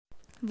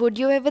Would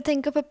you ever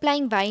think of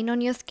applying wine on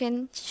your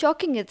skin?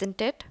 Shocking, isn't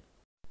it?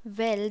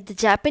 Well, the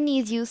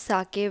Japanese use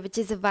sake, which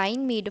is a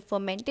wine made of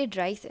fermented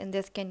rice, in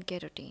their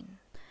skincare routine.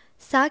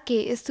 Sake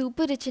is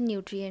super rich in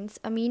nutrients,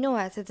 amino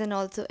acids, and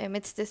also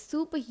emits this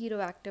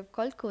superhero active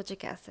called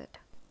kojic acid.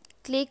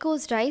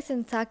 Clayco's rice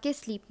and sake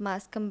sleep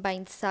mask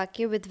combines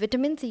sake with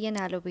vitamin C and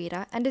aloe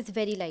vera and is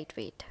very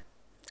lightweight.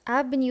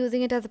 I've been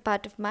using it as a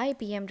part of my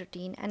PM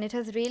routine and it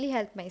has really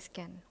helped my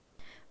skin.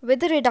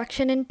 With a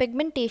reduction in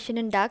pigmentation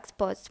and dark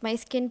spots, my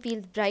skin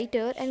feels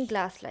brighter and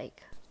glass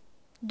like.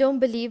 Don't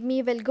believe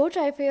me? Well, go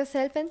try for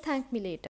yourself and thank me later.